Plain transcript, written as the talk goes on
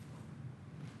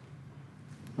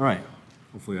All right,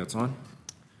 hopefully that's on.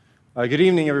 Good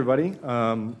evening, everybody.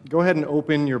 Go ahead and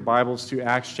open your Bibles to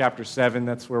Acts chapter 7.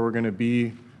 That's where we're going to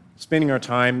be spending our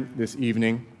time this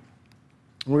evening.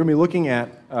 We're going to be looking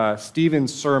at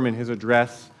Stephen's sermon, his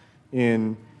address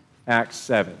in Acts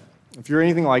 7. If you're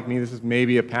anything like me, this is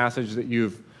maybe a passage that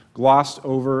you've glossed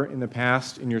over in the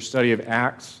past in your study of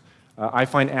Acts. I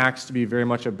find Acts to be very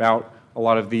much about a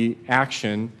lot of the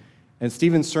action, and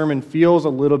Stephen's sermon feels a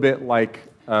little bit like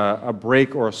a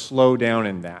break or a slowdown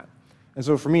in that. And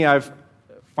so for me, I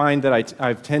find that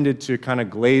I've tended to kind of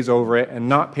glaze over it and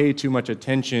not pay too much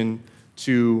attention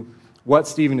to what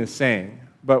Stephen is saying.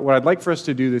 But what I'd like for us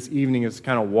to do this evening is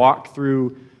kind of walk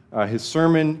through his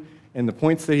sermon and the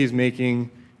points that he's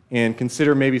making and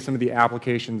consider maybe some of the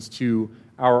applications to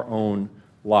our own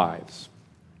lives.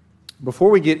 Before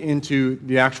we get into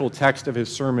the actual text of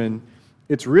his sermon,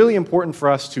 it's really important for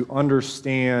us to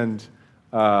understand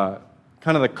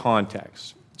kind of the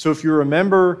context. So if you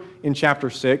remember in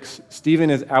chapter 6, Stephen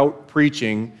is out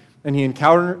preaching, and he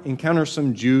encounters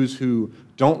some Jews who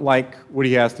don't like what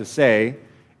he has to say,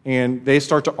 and they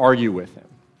start to argue with him.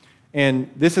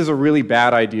 And this is a really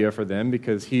bad idea for them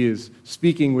because he is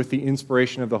speaking with the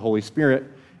inspiration of the Holy Spirit,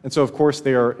 and so of course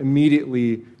they are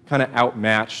immediately kind of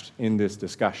outmatched in this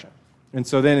discussion. And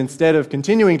so then instead of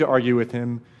continuing to argue with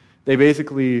him, they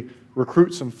basically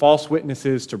recruit some false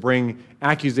witnesses to bring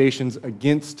accusations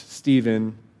against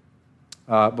Stephen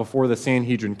before the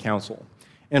Sanhedrin Council.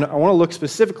 And I want to look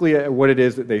specifically at what it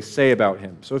is that they say about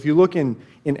him. So if you look in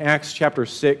Acts chapter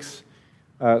 6,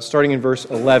 starting in verse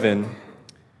 11,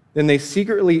 then they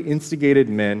secretly instigated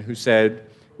men who said,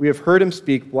 "We have heard him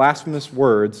speak blasphemous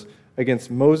words against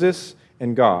Moses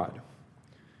and God."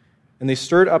 And they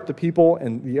stirred up the people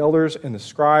and the elders and the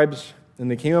scribes, and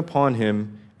they came upon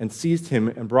him and seized him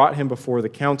and brought him before the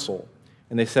council.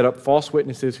 And they set up false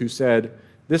witnesses who said,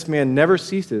 "This man never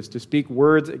ceases to speak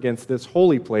words against this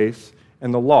holy place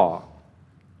and the law.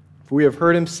 For we have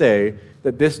heard him say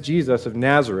that this Jesus of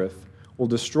Nazareth will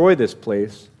destroy this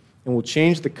place and will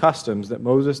change the customs that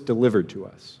Moses delivered to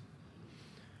us."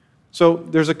 So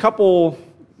there's a couple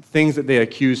things that they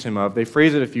accuse him of. They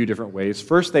phrase it a few different ways.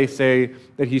 First, they say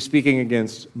that he's speaking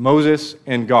against Moses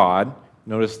and God.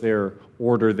 Notice their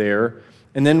order there.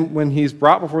 And then when he's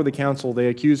brought before the council, they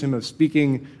accuse him of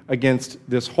speaking against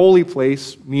this holy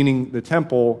place, meaning the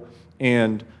temple,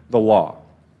 and the law.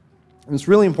 And it's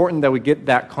really important that we get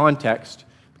that context,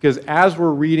 because as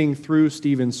we're reading through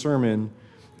Stephen's sermon,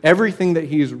 everything that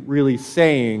he's really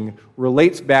saying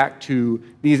relates back to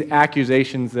these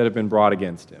accusations that have been brought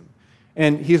against him.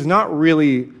 And he's not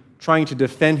really trying to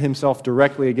defend himself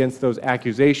directly against those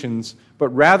accusations, but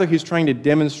rather he's trying to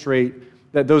demonstrate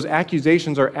that those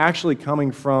accusations are actually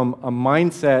coming from a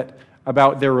mindset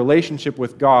about their relationship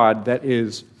with God that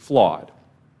is flawed.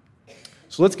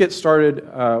 So let's get started.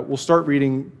 We'll start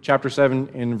reading chapter 7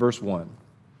 in verse 1.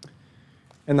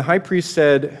 "And the high priest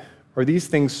said, 'Are these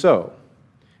things so?'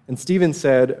 And Stephen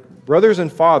said, 'Brothers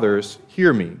and fathers,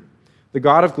 hear me. The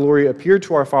God of glory appeared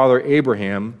to our father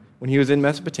Abraham when he was in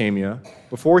Mesopotamia,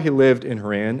 before he lived in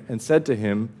Haran, and said to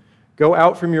him, Go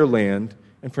out from your land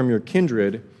and from your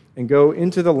kindred, and go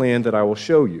into the land that I will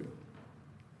show you.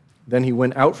 Then he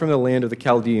went out from the land of the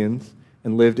Chaldeans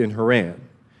and lived in Haran.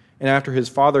 And after his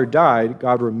father died,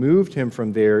 God removed him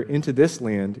from there into this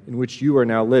land in which you are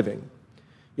now living.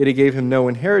 Yet he gave him no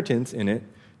inheritance in it,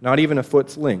 not even a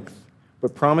foot's length,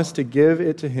 but promised to give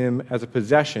it to him as a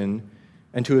possession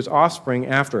and to his offspring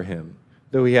after him,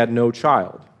 though he had no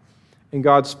child. And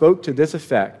God spoke to this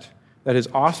effect, that his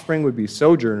offspring would be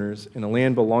sojourners in a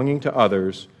land belonging to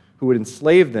others, who would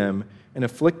enslave them and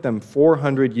afflict them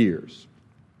 400 years.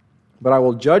 But I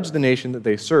will judge the nation that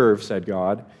they serve, said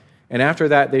God, and after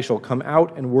that they shall come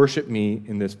out and worship me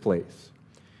in this place.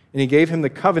 And he gave him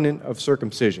the covenant of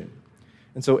circumcision.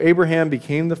 And so Abraham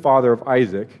became the father of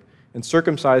Isaac, and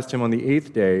circumcised him on the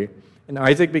 8th day, and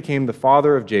Isaac became the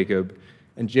father of Jacob,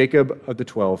 and Jacob of the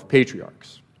 12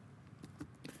 patriarchs."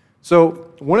 So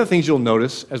one of the things you'll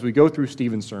notice as we go through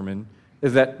Stephen's sermon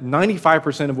is that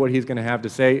 95% of what he's going to have to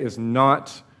say is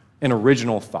not an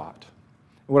original thought.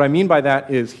 What I mean by that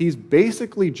is he's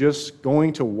basically just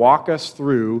going to walk us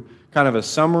through kind of a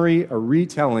summary, a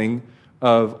retelling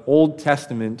of Old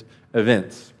Testament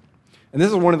events. And this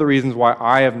is one of the reasons why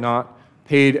I have not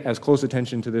paid as close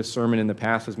attention to this sermon in the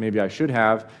past as maybe I should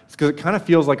have. It's because it kind of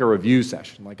feels like a review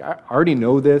session. Like, I already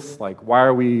know this. Like, why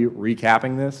are we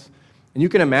recapping this? And you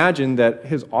can imagine that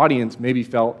his audience maybe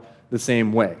felt the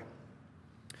same way.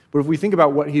 But if we think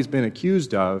about what he's been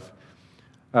accused of,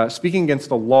 speaking against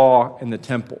the law and the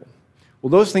temple, well,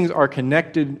 those things are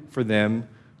connected for them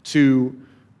to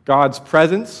God's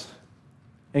presence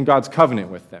and God's covenant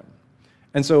with them.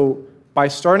 And so by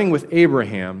starting with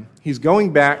Abraham, he's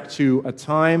going back to a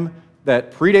time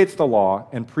that predates the law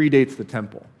and predates the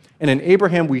temple. And in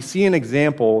Abraham, we see an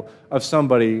example of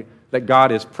somebody that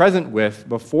God is present with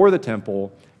before the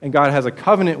temple, and God has a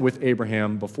covenant with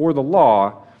Abraham before the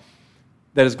law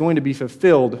that is going to be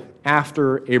fulfilled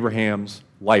after Abraham's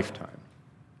lifetime.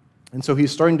 And so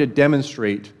he's starting to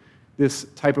demonstrate this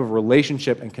type of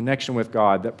relationship and connection with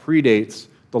God that predates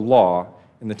the law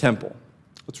and the temple.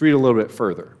 Let's read a little bit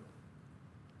further.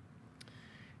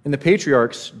 And the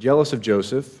patriarchs, jealous of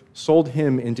Joseph, sold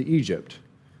him into Egypt.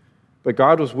 But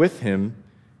God was with him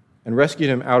and rescued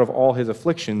him out of all his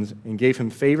afflictions and gave him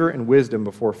favor and wisdom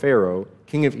before Pharaoh,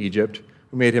 king of Egypt,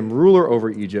 who made him ruler over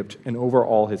Egypt and over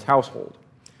all his household.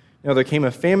 Now there came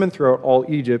a famine throughout all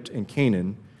Egypt and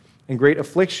Canaan, and great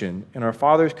affliction, and our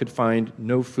fathers could find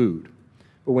no food.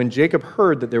 But when Jacob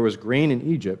heard that there was grain in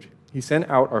Egypt, he sent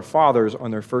out our fathers on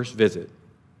their first visit.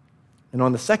 And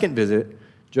on the second visit,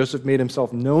 Joseph made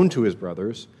himself known to his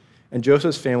brothers, and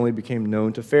Joseph's family became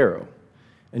known to Pharaoh.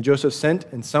 And Joseph sent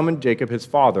and summoned Jacob his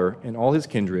father and all his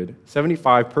kindred,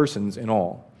 75 persons in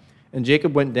all. And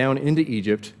Jacob went down into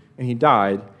Egypt, and he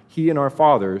died, he and our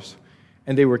fathers,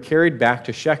 and they were carried back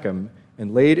to Shechem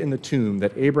and laid in the tomb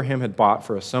that Abraham had bought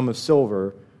for a sum of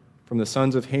silver from the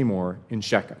sons of Hamor in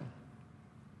Shechem.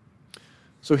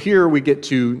 So here we get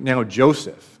to now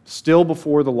Joseph, still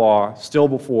before the law, still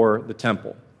before the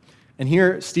temple. And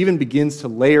here Stephen begins to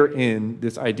layer in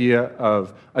this idea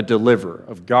of a deliverer,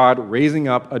 of God raising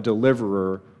up a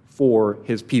deliverer for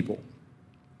his people.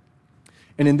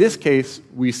 And in this case,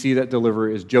 we see that deliverer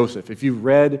is Joseph. If you've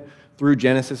read through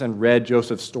Genesis and read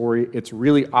Joseph's story, it's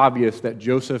really obvious that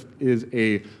Joseph is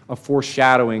a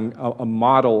foreshadowing, a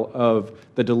model of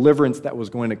the deliverance that was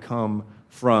going to come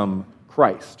from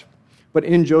Christ. But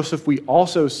in Joseph, we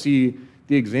also see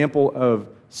the example of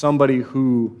somebody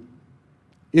who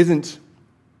isn't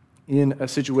in a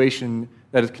situation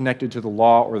that is connected to the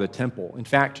law or the temple. In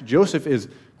fact, Joseph is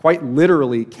quite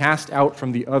literally cast out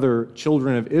from the other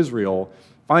children of Israel,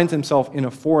 finds himself in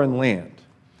a foreign land.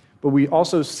 But we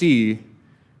also see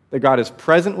that God is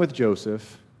present with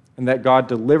Joseph and that God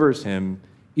delivers him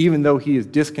even though he is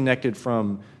disconnected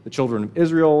from the children of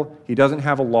Israel. He doesn't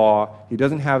have a law, he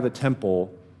doesn't have the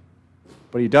temple,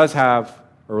 but he does have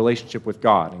a relationship with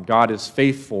God, and God is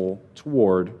faithful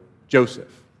toward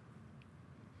Joseph.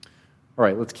 All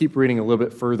right, let's keep reading a little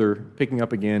bit further, picking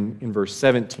up again in verse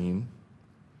 17.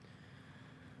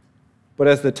 But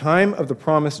as the time of the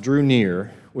promise drew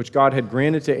near, which God had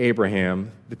granted to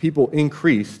Abraham, the people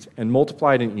increased and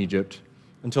multiplied in Egypt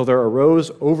until there arose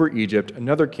over Egypt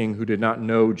another king who did not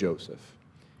know Joseph.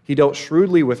 He dealt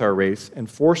shrewdly with our race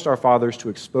and forced our fathers to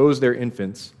expose their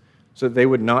infants so that they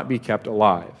would not be kept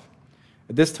alive.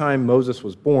 At this time Moses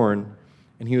was born,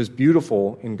 and he was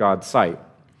beautiful in God's sight.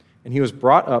 And he was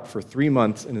brought up for 3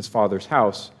 months in his father's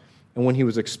house, and when he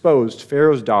was exposed,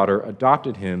 Pharaoh's daughter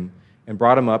adopted him and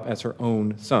brought him up as her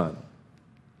own son.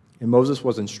 And Moses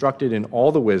was instructed in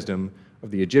all the wisdom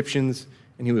of the Egyptians,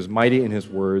 and he was mighty in his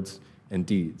words and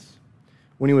deeds.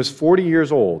 When he was 40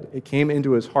 years old, it came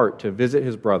into his heart to visit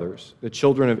his brothers, the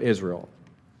children of Israel.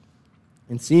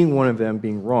 And seeing one of them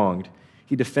being wronged,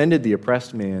 he defended the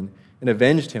oppressed man and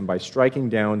avenged him by striking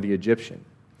down the Egyptian.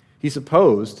 He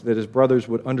supposed that his brothers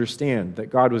would understand that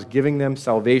God was giving them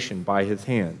salvation by his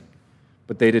hand,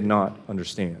 but they did not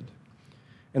understand.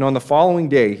 And on the following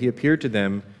day he appeared to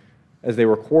them as they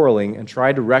were quarreling and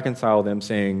tried to reconcile them,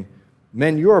 saying,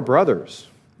 "Men, you are brothers.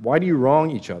 Why do you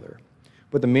wrong each other?"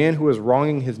 But the man who was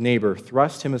wronging his neighbor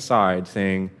thrust him aside,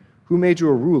 saying, "Who made you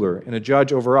a ruler and a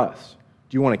judge over us?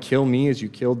 Do you want to kill me as you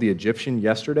killed the Egyptian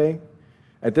yesterday?"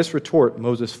 At this retort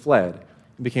Moses fled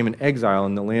and became an exile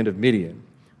in the land of Midian,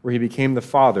 where he became the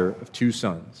father of 2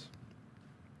 sons.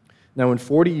 Now when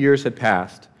 40 years had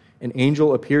passed, an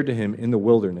angel appeared to him in the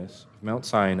wilderness of Mount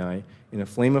Sinai in a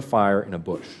flame of fire in a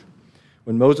bush.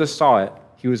 When Moses saw it,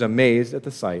 he was amazed at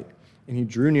the sight, and he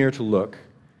drew near to look.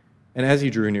 And as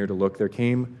he drew near to look, there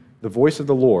came the voice of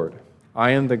the Lord,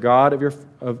 "I am the God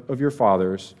of your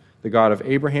fathers, the God of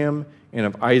Abraham and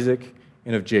of Isaac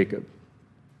and of Jacob."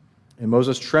 And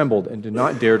Moses trembled and did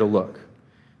not dare to look.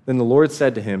 Then the Lord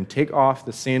said to him, "Take off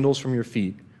the sandals from your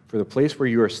feet, for the place where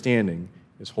you are standing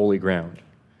is holy ground.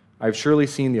 I have surely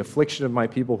seen the affliction of my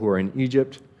people who are in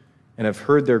Egypt, and have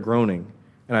heard their groaning,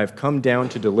 and I have come down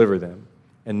to deliver them.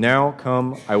 And now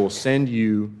come, I will send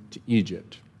you to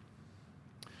Egypt."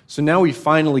 So now we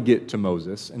finally get to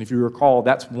Moses, and if you recall,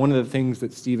 that's one of the things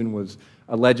that Stephen was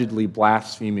allegedly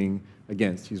blaspheming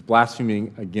against. He's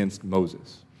blaspheming against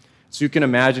Moses. So you can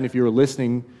imagine if you were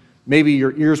listening maybe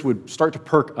your ears would start to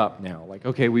perk up now. Like,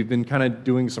 okay, we've been kind of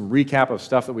doing some recap of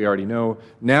stuff that we already know.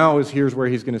 Here's where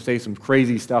he's going to say some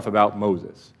crazy stuff about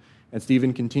Moses. And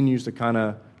Stephen continues to kind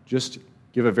of just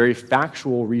give a very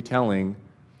factual retelling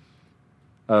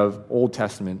of Old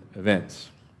Testament events.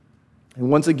 And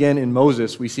once again in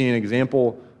Moses, we see an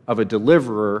example of a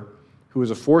deliverer who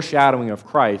is a foreshadowing of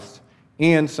Christ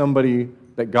and somebody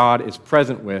that God is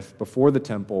present with before the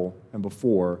temple and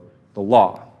before the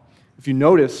law. If you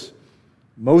notice,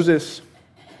 Moses,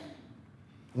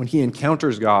 when he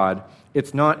encounters God,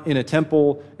 it's not in a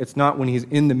temple, it's not when he's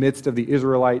in the midst of the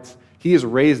Israelites. He is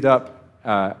raised up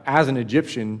as an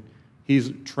Egyptian.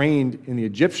 He's trained in the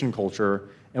Egyptian culture,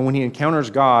 and when he encounters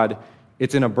God,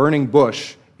 it's in a burning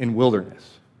bush in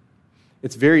wilderness.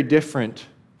 It's very different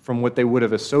from what they would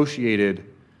have associated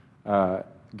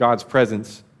God's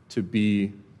presence to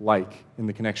be like in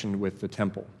the connection with the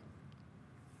temple.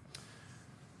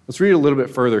 Let's read a little bit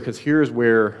further, because here's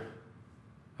where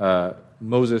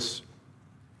Moses'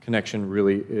 connection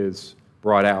really is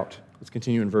brought out. Let's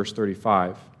continue in verse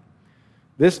 35.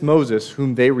 This Moses,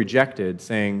 whom they rejected,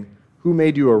 saying, "Who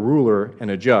made you a ruler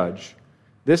and a judge?"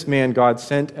 This man God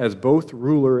sent as both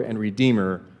ruler and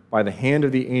redeemer by the hand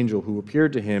of the angel who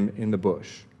appeared to him in the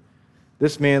bush.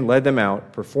 This man led them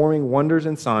out, performing wonders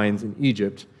and signs in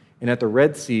Egypt and at the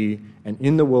Red Sea and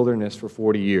in the wilderness for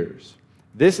 40 years.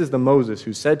 This is the Moses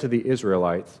who said to the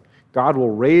Israelites, "God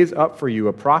will raise up for you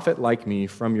a prophet like me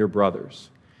from your brothers."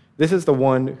 This is the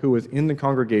one who was in the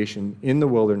congregation in the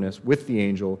wilderness with the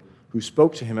angel who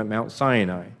spoke to him at Mount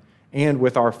Sinai and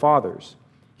with our fathers.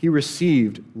 He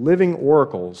received living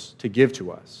oracles to give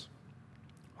to us.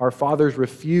 Our fathers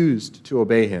refused to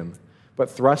obey him, but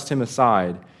thrust him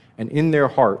aside, and in their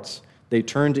hearts they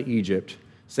turned to Egypt,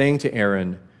 saying to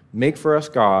Aaron, "Make for us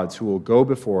gods who will go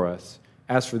before us.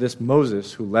 As for this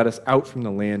Moses who led us out from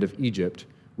the land of Egypt,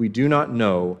 we do not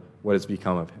know what has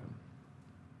become of him."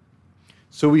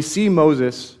 So we see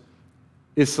Moses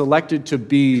is selected to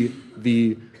be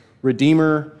the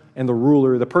redeemer and the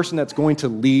ruler, the person that's going to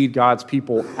lead God's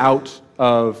people out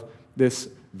of this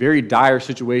very dire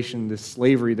situation, this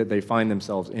slavery that they find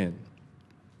themselves in.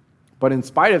 But in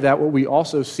spite of that, what we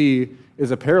also see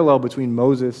is a parallel between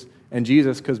Moses and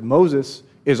Jesus, because Moses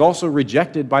is also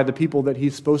rejected by the people that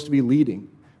he's supposed to be leading.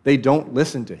 They don't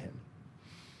listen to him.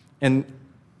 And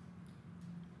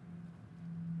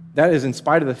that is in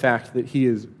spite of the fact that he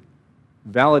is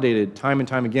validated time and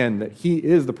time again that he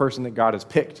is the person that God has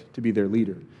picked to be their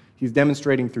leader. He's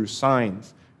demonstrating through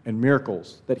signs and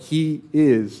miracles that he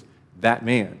is that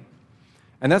man.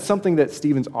 And that's something that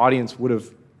Stephen's audience would have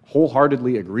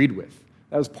wholeheartedly agreed with.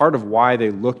 That was part of why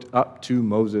they looked up to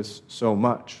Moses so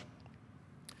much.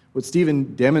 What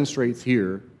Stephen demonstrates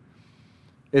here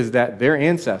is that their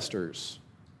ancestors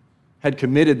had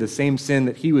committed the same sin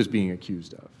that he was being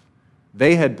accused of.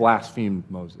 They had blasphemed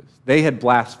Moses. They had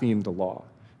blasphemed the law.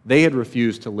 They had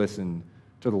refused to listen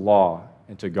to the law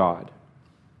and to God.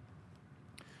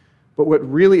 But what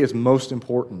really is most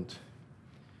important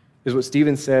is what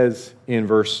Stephen says in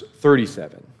verse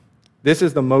 37. This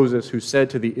is the Moses who said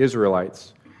to the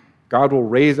Israelites, "God will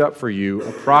raise up for you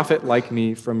a prophet like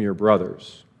me from your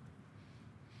brothers."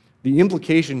 The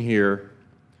implication here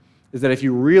is that if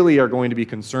you really are going to be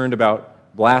concerned about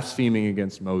blaspheming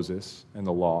against Moses and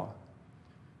the law,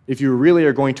 if you really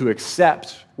are going to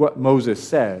accept what Moses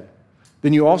said,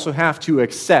 then you also have to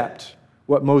accept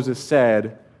what Moses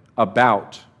said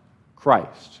about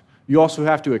Christ. You also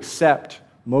have to accept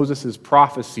Moses'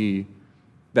 prophecy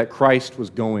that Christ was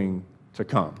going to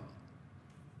come.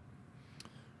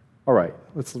 All right,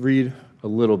 let's read a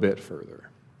little bit further.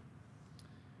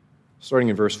 Starting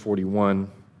in verse 41,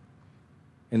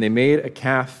 "And they made a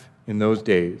calf in those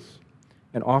days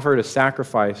and offered a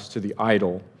sacrifice to the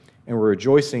idol and were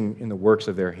rejoicing in the works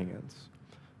of their hands.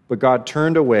 But God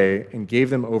turned away and gave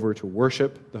them over to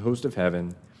worship the host of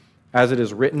heaven, as it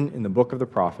is written in the book of the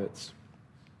prophets.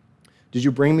 Did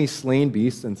you bring me slain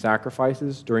beasts and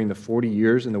sacrifices during the 40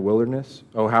 years in the wilderness,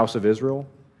 O house of Israel?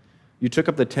 You took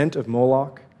up the tent of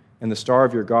Moloch and the star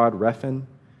of your god Rephan,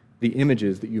 the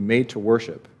images that you made to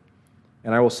worship,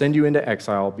 and I will send you into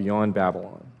exile beyond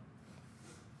Babylon.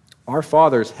 Our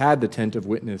fathers had the tent of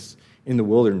witness in the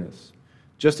wilderness,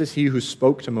 just as he who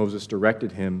spoke to Moses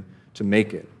directed him to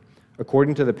make it,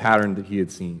 according to the pattern that he had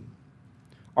seen.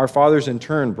 Our fathers in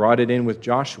turn brought it in with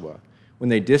Joshua when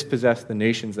they dispossessed the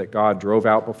nations that God drove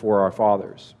out before our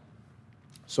fathers.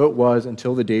 So it was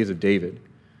until the days of David,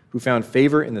 who found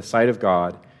favor in the sight of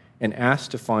God and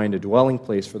asked to find a dwelling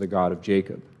place for the God of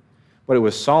Jacob. But it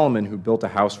was Solomon who built a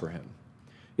house for him.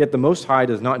 Yet the Most High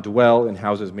does not dwell in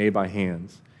houses made by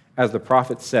hands, as the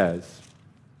prophet says,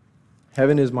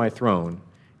 Heaven is my throne,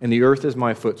 and the earth is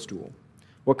my footstool.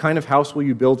 What kind of house will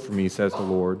you build for me, says the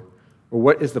Lord? Or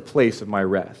what is the place of my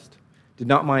rest? Did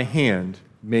not my hand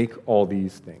make all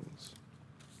these things?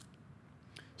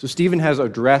 So Stephen has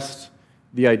addressed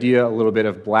the idea a little bit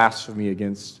of blasphemy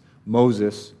against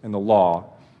Moses and the law,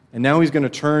 and now he's going to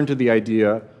turn to the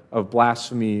idea of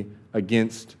blasphemy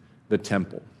against the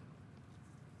temple.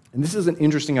 And this is an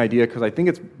interesting idea because I think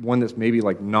it's one that's maybe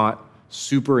not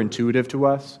super intuitive to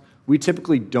us. We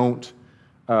typically don't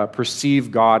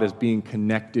perceive God as being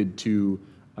connected to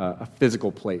a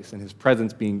physical place and his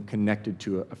presence being connected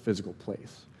to a physical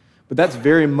place. But that's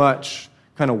very much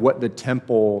kind of what the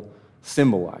temple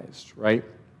symbolized, right?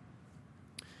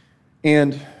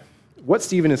 And what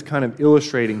Stephen is kind of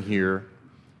illustrating here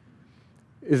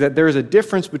is that there is a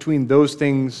difference between those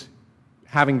things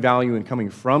having value and coming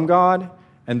from God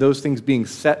and those things being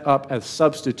set up as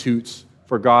substitutes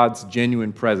for God's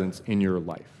genuine presence in your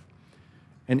life.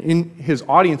 And in his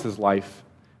audience's life,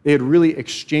 they had really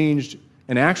exchanged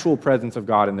an actual presence of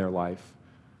God in their life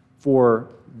for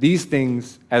these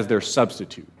things as their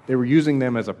substitute. They were using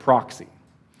them as a proxy.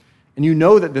 And you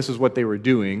know that this is what they were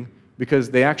doing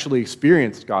because they actually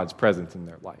experienced God's presence in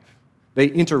their life. They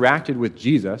interacted with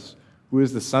Jesus, who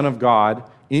is the Son of God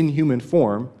in human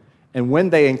form, and when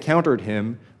they encountered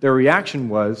him, their reaction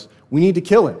was, we need to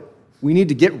kill him. We need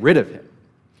to get rid of him.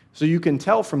 So you can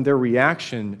tell from their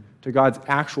reaction to God's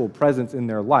actual presence in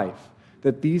their life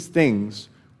that these things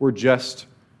were just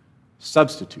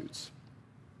substitutes.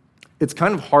 It's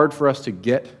kind of hard for us to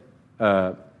get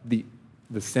the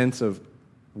sense of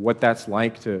what that's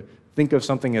like, to think of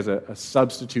something as a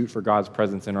substitute for God's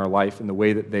presence in our life in the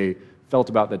way that they felt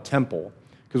about the temple,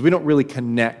 because we don't really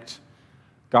connect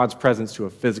God's presence to a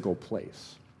physical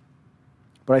place.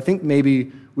 But I think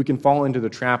maybe we can fall into the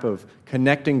trap of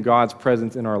connecting God's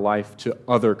presence in our life to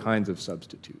other kinds of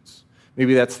substitutes.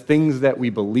 Maybe that's things that we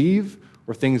believe,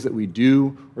 or things that we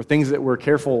do, or things that we're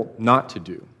careful not to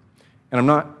do. And I'm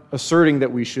not asserting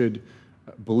that we should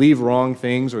believe wrong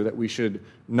things or that we should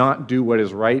not do what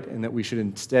is right and that we should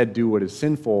instead do what is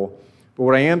sinful. But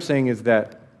what I am saying is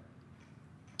that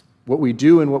what we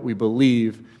do and what we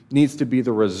believe needs to be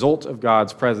the result of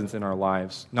God's presence in our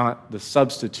lives, not the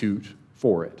substitute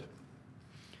for it.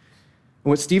 And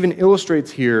what Stephen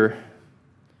illustrates here,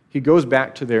 he goes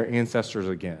back to their ancestors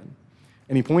again.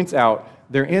 And he points out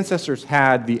their ancestors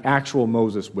had the actual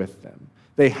Moses with them.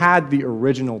 They had the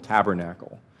original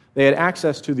tabernacle. They had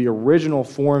access to the original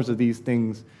forms of these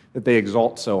things that they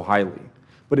exalt so highly.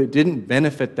 But it didn't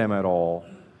benefit them at all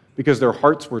because their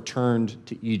hearts were turned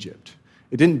to Egypt.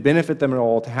 It didn't benefit them at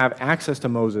all to have access to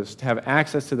Moses, to have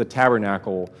access to the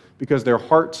tabernacle, because their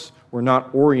hearts were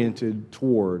not oriented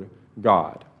toward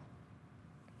God.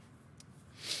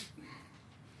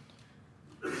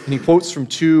 And he quotes from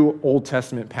two Old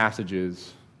Testament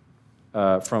passages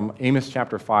from Amos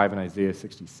chapter 5 and Isaiah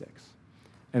 66.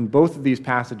 And both of these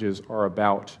passages are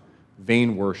about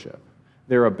vain worship.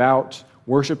 They're about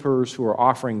worshipers who are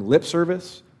offering lip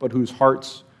service, but whose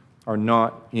hearts are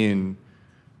not in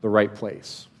the right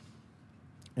place.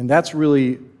 And that's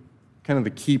really kind of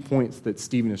the key points that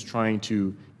Stephen is trying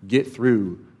to get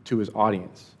through to his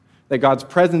audience. That God's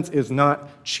presence is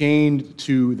not chained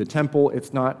to the temple,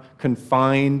 it's not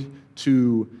confined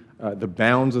to the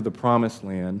bounds of the promised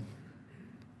land,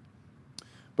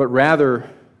 but rather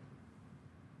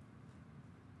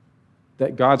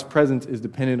that God's presence is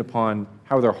dependent upon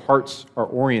how their hearts are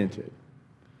oriented.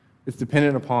 It's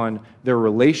dependent upon their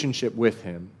relationship with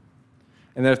him.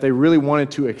 And that if they really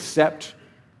wanted to accept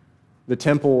the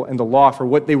temple and the law for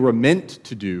what they were meant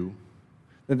to do,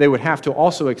 that they would have to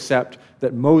also accept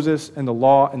that Moses and the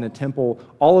law and the temple,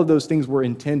 all of those things were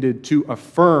intended to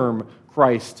affirm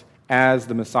Christ as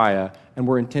the Messiah and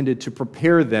were intended to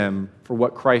prepare them for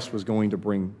what Christ was going to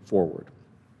bring forward.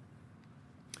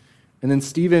 And then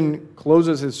Stephen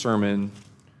closes his sermon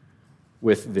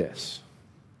with this,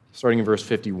 starting in verse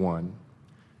 51.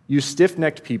 You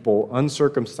stiff-necked people,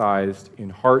 uncircumcised in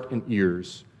heart and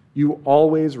ears, you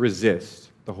always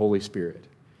resist the Holy Spirit.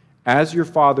 As your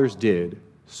fathers did,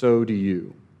 so do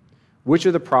you. Which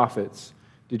of the prophets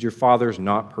did your fathers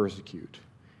not persecute?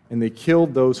 And they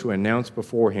killed those who announced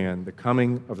beforehand the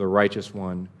coming of the righteous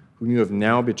one, whom you have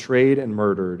now betrayed and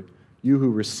murdered, you who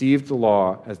received the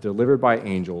law as delivered by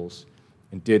angels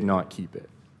and did not keep it.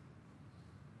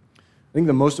 I think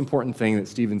the most important thing that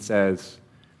Stephen says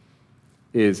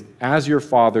is, as your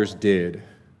fathers did,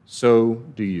 so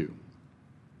do you.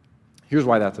 Here's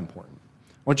why that's important.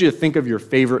 I want you to think of your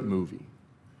favorite movie.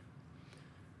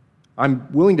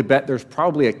 I'm willing to bet there's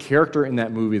probably a character in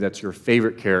that movie that's your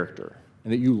favorite character,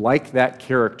 and that you like that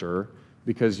character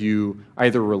because you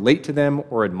either relate to them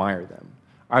or admire them.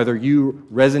 Either you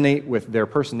resonate with their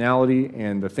personality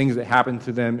and the things that happen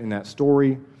to them in that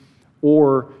story,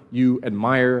 or you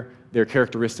admire their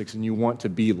characteristics and you want to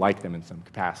be like them in some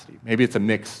capacity. Maybe it's a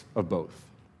mix of both.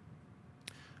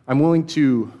 I'm willing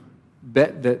to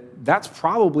bet that that's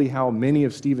probably how many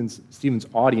of Stephen's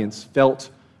audience felt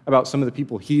about some of the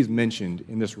people he's mentioned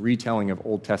in this retelling of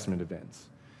Old Testament events.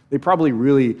 They probably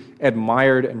really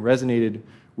admired and resonated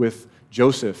with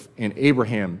Joseph and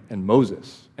Abraham and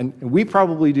Moses. And we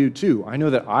probably do too. I know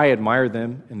that I admire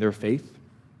them and their faith.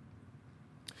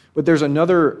 But there's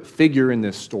another figure in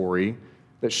this story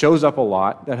that shows up a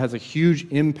lot that has a huge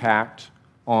impact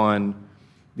on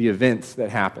the events that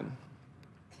happen.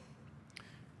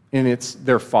 And it's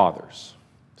their fathers.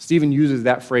 Stephen uses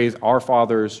that phrase, our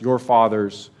fathers, your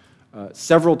fathers,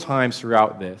 several times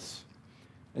throughout this.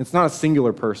 And it's not a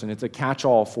singular person, it's a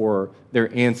catch-all for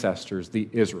their ancestors, the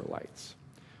Israelites.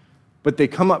 But they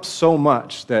come up so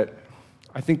much that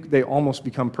I think they almost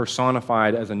become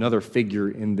personified as another figure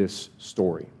in this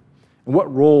story. And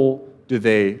what role do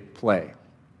they play?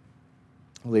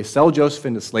 Well, they sell Joseph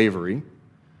into slavery,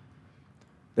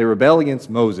 they rebel against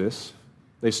Moses,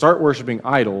 they start worshiping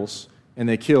idols, and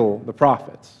they kill the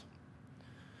prophets.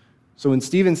 So when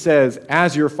Stephen says,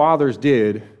 as your fathers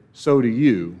did, so do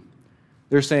you,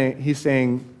 he's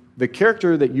saying, the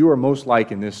character that you are most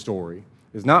like in this story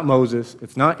is not Moses,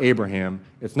 it's not Abraham,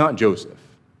 it's not Joseph.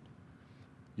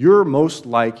 You're most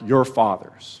like your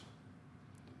fathers.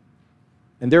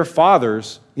 And their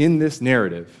fathers in this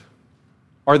narrative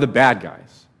are the bad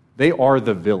guys. They are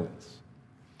the villains.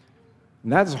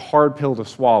 And that's a hard pill to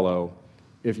swallow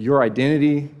if your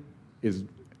identity is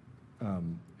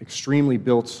extremely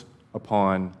built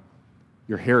upon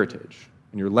your heritage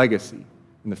and your legacy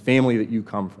and the family that you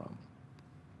come from.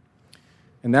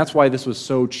 And that's why this was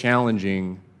so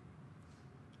challenging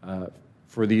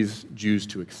for these Jews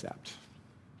to accept.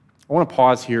 I want to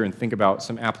pause here and think about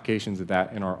some applications of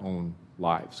that in our own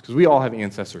lives, because we all have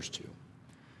ancestors too.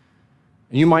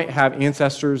 And you might have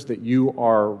ancestors that you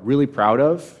are really proud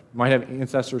of. You might have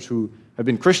ancestors who have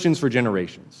been Christians for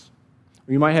generations.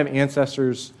 Or you might have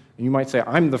ancestors, and you might say,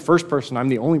 I'm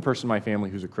the only person in my family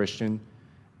who's a Christian,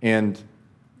 and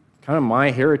kind of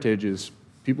my heritage is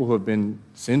people who have been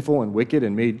sinful and wicked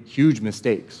and made huge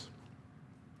mistakes.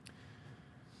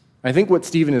 I think what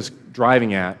Stephen is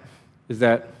driving at is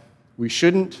that we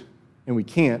shouldn't and we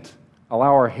can't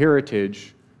allow our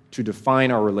heritage to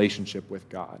define our relationship with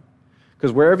God.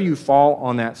 Because wherever you fall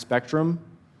on that spectrum,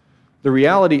 the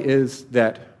reality is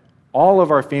that all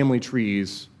of our family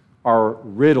trees are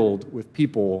riddled with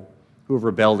people who have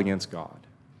rebelled against God.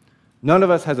 None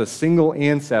of us has a single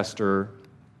ancestor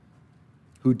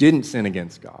who didn't sin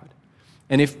against God.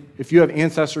 And if you have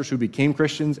ancestors who became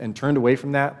Christians and turned away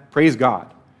from that, praise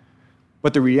God.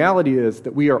 But the reality is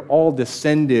that we are all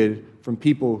descended from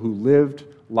people who lived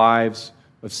lives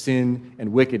of sin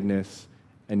and wickedness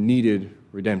and needed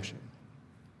redemption.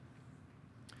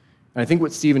 And I think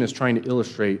what Stephen is trying to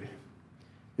illustrate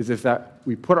is if that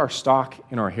we put our stock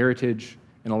in our heritage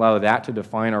and allow that to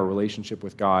define our relationship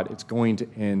with God, it's going to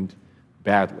end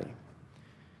badly.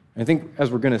 And I think as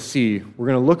we're going to see, we're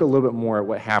going to look a little bit more at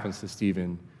what happens to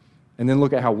Stephen and then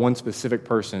look at how one specific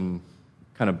person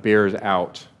kind of bears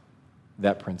out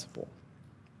that principle.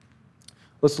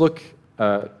 Let's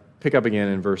pick up again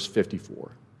in verse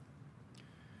 54.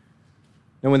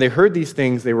 Now when they heard these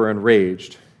things, they were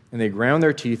enraged, and they ground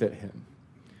their teeth at him.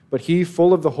 But he,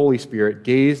 full of the Holy Spirit,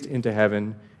 gazed into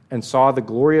heaven and saw the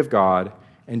glory of God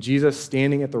and Jesus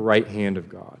standing at the right hand of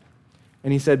God.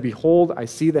 And he said, Behold, I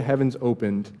see the heavens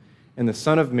opened and the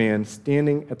Son of Man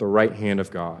standing at the right hand of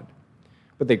God.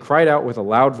 But they cried out with a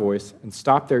loud voice and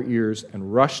stopped their ears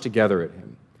and rushed together at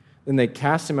him. Then they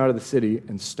cast him out of the city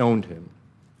and stoned him.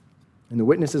 And the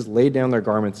witnesses laid down their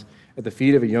garments at the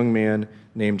feet of a young man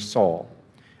named Saul.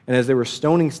 And as they were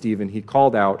stoning Stephen, he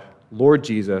called out, Lord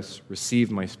Jesus,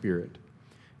 receive my spirit.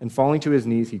 And falling to his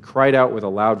knees, he cried out with a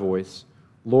loud voice,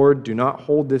 Lord, do not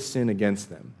hold this sin against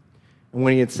them. And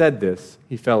when he had said this,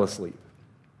 he fell asleep.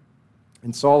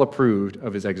 And Saul approved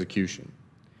of his execution.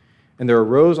 And there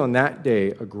arose on that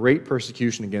day a great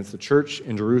persecution against the church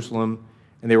in Jerusalem,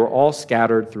 and they were all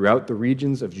scattered throughout the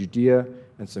regions of Judea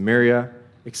and Samaria,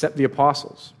 except the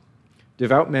apostles.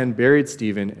 Devout men buried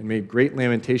Stephen and made great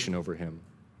lamentation over him.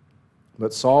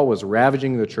 But Saul was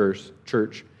ravaging the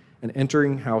church, and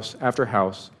entering house after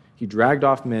house, he dragged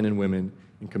off men and women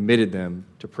and committed them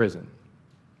to prison.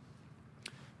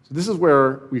 So this is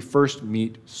where we first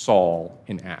meet Saul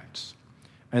in Acts.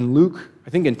 And Luke, I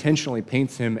think, intentionally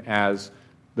paints him as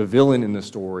the villain in the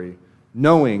story,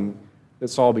 knowing that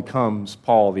Saul becomes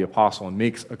Paul the Apostle and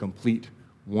makes a complete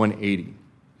 180.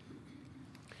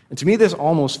 And to me, this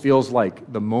almost feels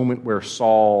like the moment where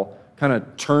Saul kind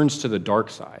of turns to the dark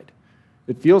side.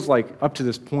 It feels like up to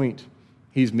this point,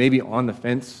 he's maybe on the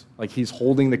fence, like he's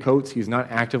holding the coats. He's not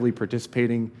actively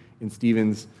participating in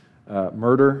Stephen's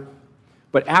murder.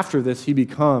 But after this, he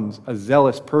becomes a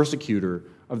zealous persecutor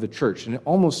of the church. And it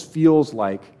almost feels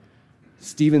like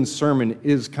Stephen's sermon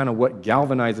is kind of what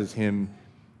galvanizes him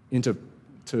into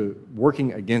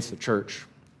working against the church.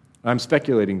 I'm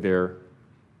speculating there.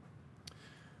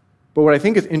 But what I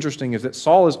think is interesting is that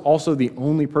Saul is also the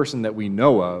only person that we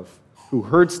know of who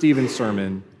heard Stephen's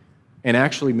sermon and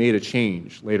actually made a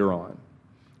change later on.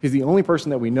 He's the only person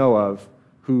that we know of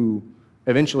who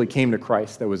eventually came to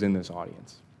Christ that was in this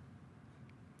audience.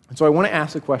 And so I want to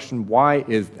ask the question, why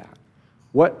is that?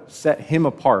 What set him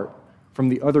apart from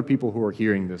the other people who are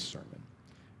hearing this sermon?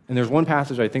 And there's one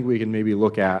passage I think we can maybe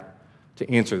look at to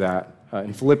answer that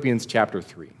in Philippians chapter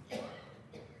 3.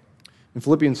 In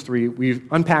Philippians 3, we've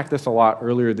unpacked this a lot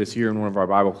earlier this year in one of our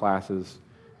Bible classes,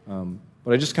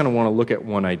 but I just kind of want to look at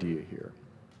one idea here.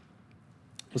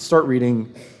 Let's start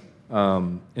reading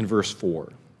in verse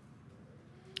 4.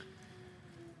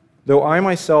 Though I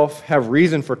myself have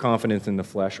reason for confidence in the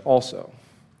flesh also.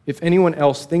 If anyone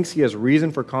else thinks he has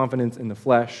reason for confidence in the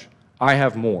flesh, I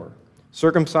have more.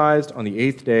 Circumcised on the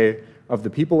 8th day, of the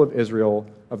people of Israel,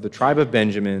 of the tribe of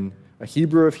Benjamin, a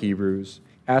Hebrew of Hebrews,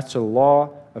 as to the law,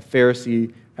 a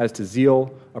Pharisee, as to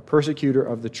zeal, a persecutor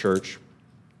of the church,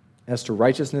 as to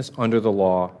righteousness under the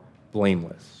law,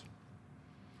 blameless.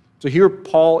 So here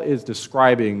Paul is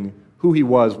describing who he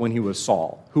was when he was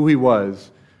Saul, who he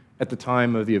was at the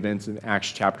time of the events in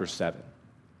Acts chapter 7.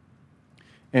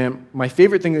 And my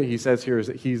favorite thing that he says here is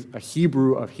that he's a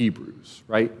Hebrew of Hebrews,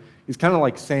 right? He's kind of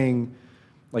like saying,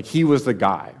 like he was the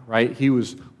guy, right? He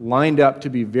was lined up to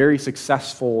be very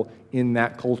successful in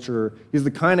that culture. He's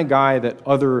the kind of guy that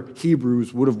other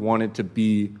Hebrews would have wanted to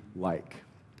be like.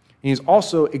 And he's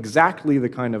also exactly the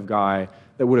kind of guy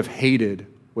that would have hated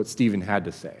what Stephen had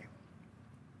to say.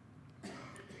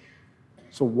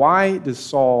 So why does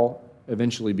Saul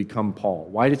eventually become Paul?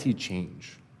 Why did he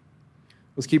change?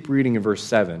 Let's keep reading in verse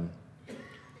 7.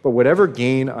 But whatever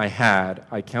gain I had,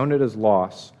 I counted as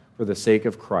loss for the sake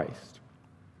of Christ.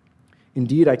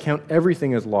 Indeed, I count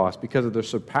everything as loss because of the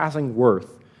surpassing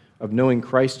worth of knowing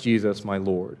Christ Jesus my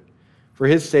Lord. For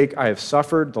his sake I have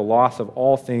suffered the loss of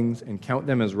all things and count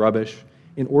them as rubbish,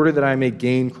 in order that I may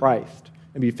gain Christ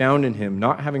and be found in him,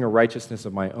 not having a righteousness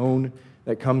of my own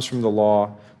that comes from the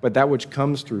law, but that which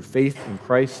comes through faith in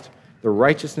Christ, the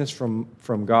righteousness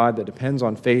from God that depends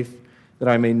on faith, that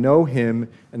I may know him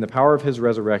and the power of his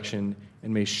resurrection,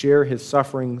 and may share his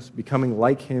sufferings, becoming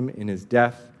like him in his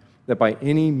death, that by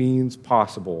any means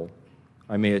possible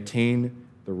I may attain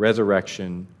the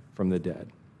resurrection from the dead.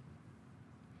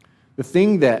 The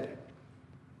thing that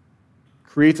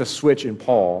creates a switch in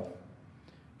Paul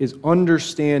is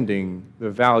understanding the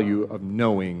value of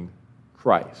knowing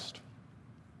Christ.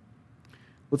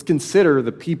 Let's consider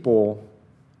the people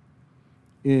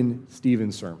in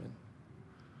Stephen's sermon.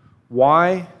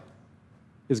 Why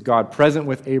is God present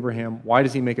with Abraham? Why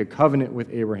does he make a covenant with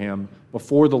Abraham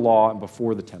before the law and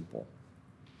before the temple?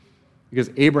 Because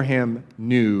Abraham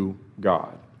knew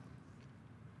God.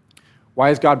 Why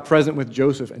is God present with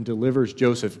Joseph and delivers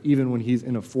Joseph even when he's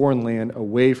in a foreign land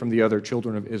away from the other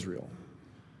children of Israel?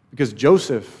 Because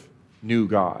Joseph knew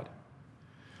God.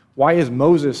 Why is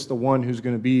Moses the one who's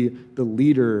going to be the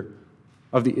leader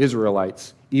of the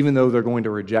Israelites, even though they're going to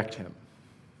reject him?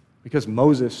 Because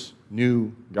Moses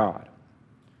knew God.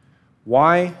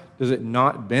 Why does it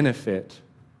not benefit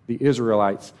the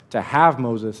Israelites to have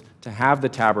Moses, to have the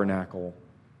tabernacle?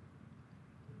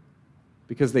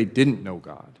 Because they didn't know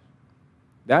God.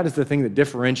 That is the thing that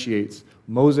differentiates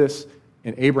Moses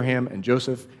and Abraham and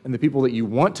Joseph and the people that you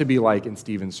want to be like in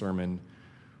Stephen's sermon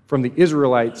from the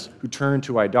Israelites who turned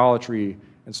to idolatry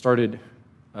and started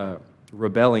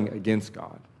rebelling against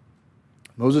God.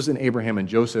 Moses and Abraham and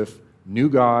Joseph knew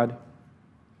God.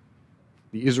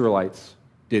 The Israelites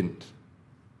didn't.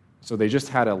 So they just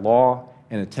had a law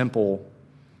and a temple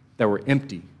that were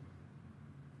empty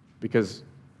because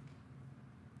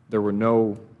there were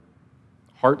no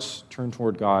hearts turned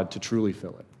toward God to truly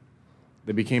fill it.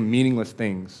 They became meaningless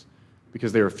things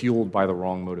because they were fueled by the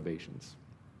wrong motivations.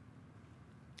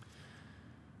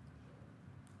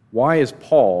 Why is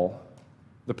Paul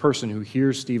the person who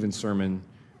hears Stephen's sermon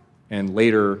and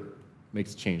later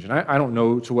makes a change? And I don't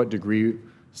know to what degree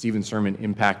Stephen's sermon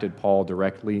impacted Paul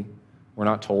directly. We're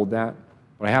not told that.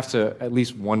 But I have to at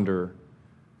least wonder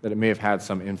that it may have had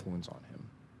some influence on him.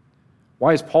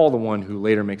 Why is Paul the one who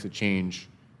later makes a change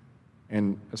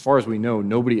And as far as we know,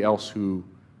 nobody else who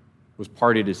was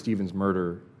party to Stephen's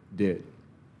murder did.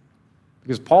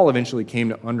 Because Paul eventually came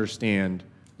to understand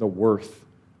the worth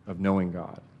of knowing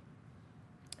God.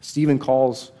 Stephen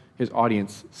calls his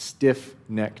audience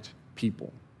stiff-necked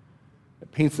people.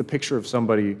 It paints the picture of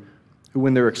somebody who,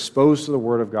 when they're exposed to the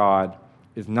Word of God,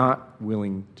 is not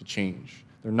willing to change.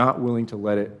 They're not willing to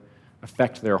let it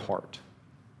affect their heart.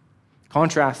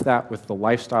 Contrast that with the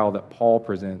lifestyle that Paul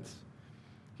presents.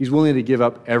 He's willing to give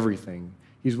up everything.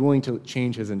 He's willing to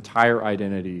change his entire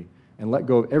identity and let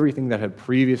go of everything that had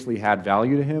previously had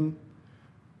value to him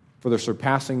for the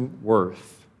surpassing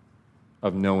worth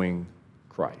of knowing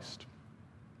Christ.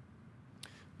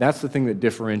 That's the thing that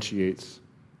differentiates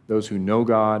those who know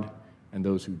God and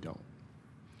those who don't.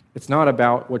 It's not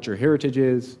about what your heritage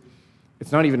is.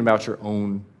 It's not even about your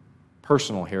own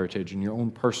personal heritage and your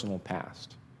own personal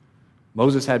past.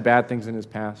 Moses had bad things in his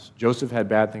past. Joseph had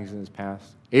bad things in his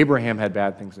past. Abraham had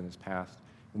bad things in his past.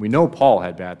 And we know Paul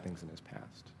had bad things in his past.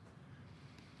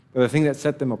 But the thing that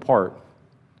set them apart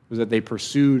was that they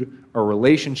pursued a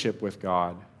relationship with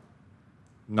God,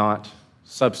 not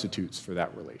substitutes for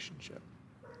that relationship.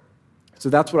 So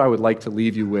that's what I would like to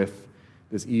leave you with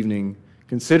this evening.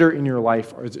 Consider in your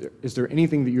life, is there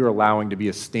anything that you're allowing to be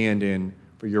a stand-in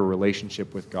for your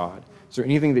relationship with God? Is there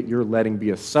anything that you're letting be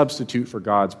a substitute for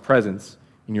God's presence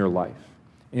in your life?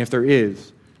 And if there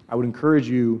is, I would encourage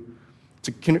you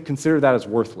to consider that as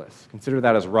worthless, consider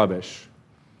that as rubbish,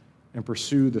 and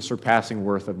pursue the surpassing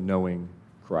worth of knowing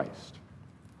Christ.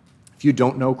 If you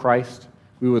don't know Christ,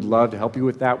 we would love to help you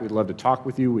with that. We'd love to talk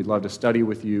with you. We'd love to study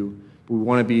with you. But we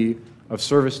want to be of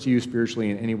service to you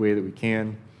spiritually in any way that we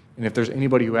can. And if there's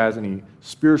anybody who has any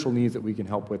spiritual needs that we can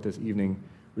help with this evening,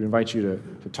 we'd invite you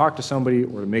to talk to somebody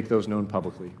or to make those known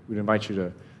publicly. We'd invite you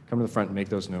to come to the front and make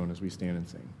those known as we stand and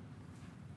sing.